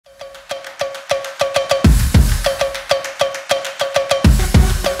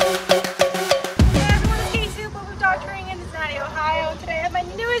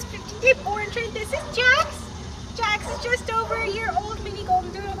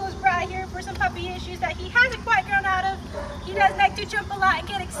phobia issues that he hasn't quite grown out of. He does like to jump a lot and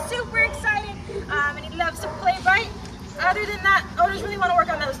get super excited, and he loves to play right. Other than that, owners really want to work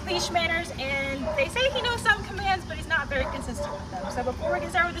on those leash manners, and they say he knows some commands, but he's not very consistent with them. So before we get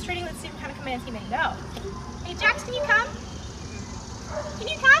started with this training, let's see what kind of commands he may know. Hey Jax, can you come? Can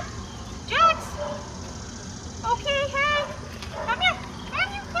you come? Jax! Okay, hey, come here. There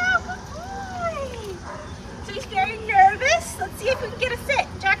you go, good boy. So he's very nervous. Let's see if we can get a sit.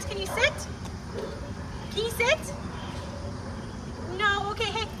 Jax, can you sit? Can you sit? No,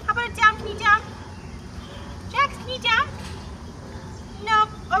 okay, hey, how about a down? Can you down? Jax, can you down? No,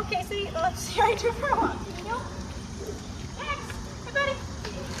 okay, so let's see how you do for a while. Can you go? Jax, hey buddy.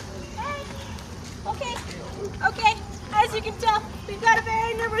 Hey, okay. As you can tell, we've got a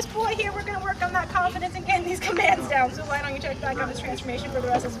very nervous boy here. We're gonna work on that confidence and getting these commands down. So why don't you check back on this transformation for the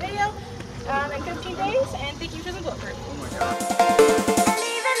rest of this video in 15 days, and thank you for the Bulletproof. Oh my God.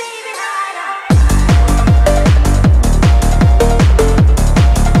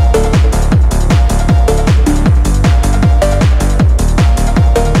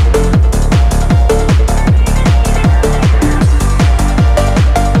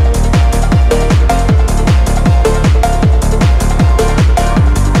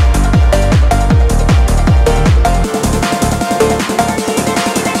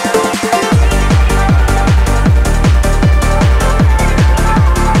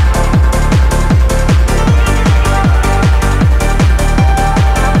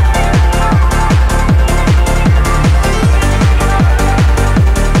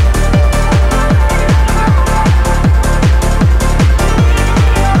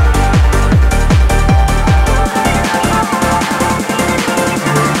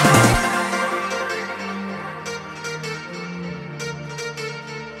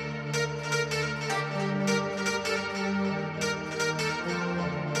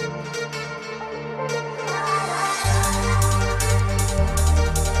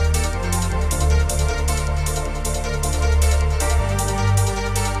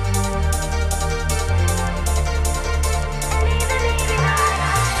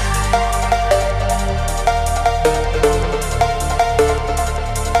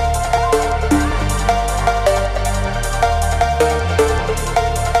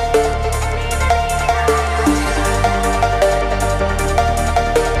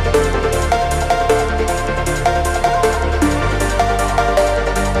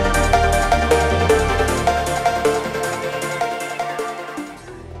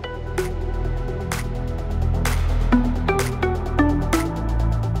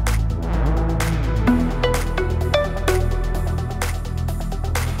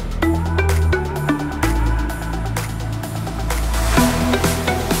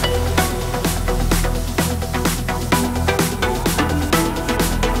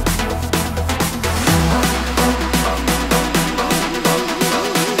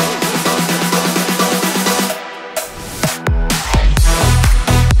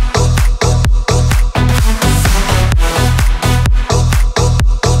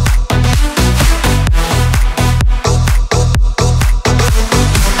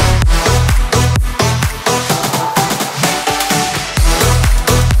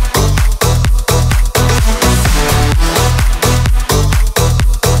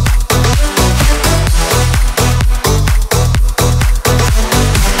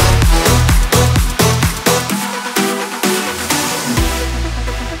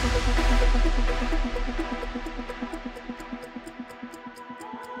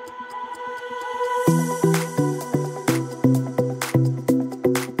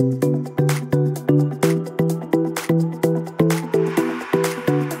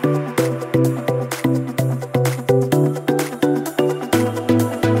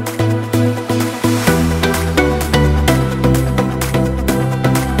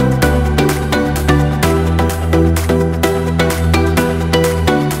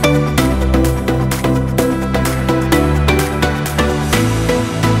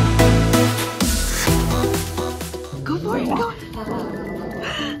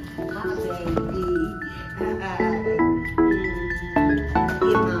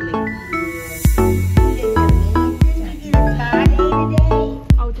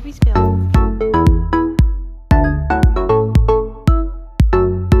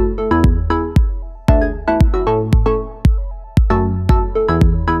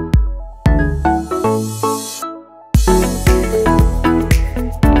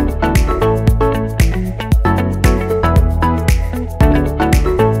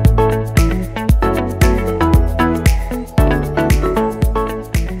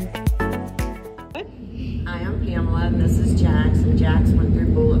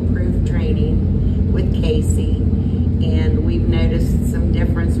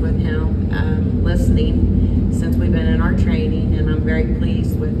 very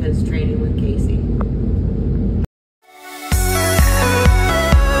pleased with his training with Casey.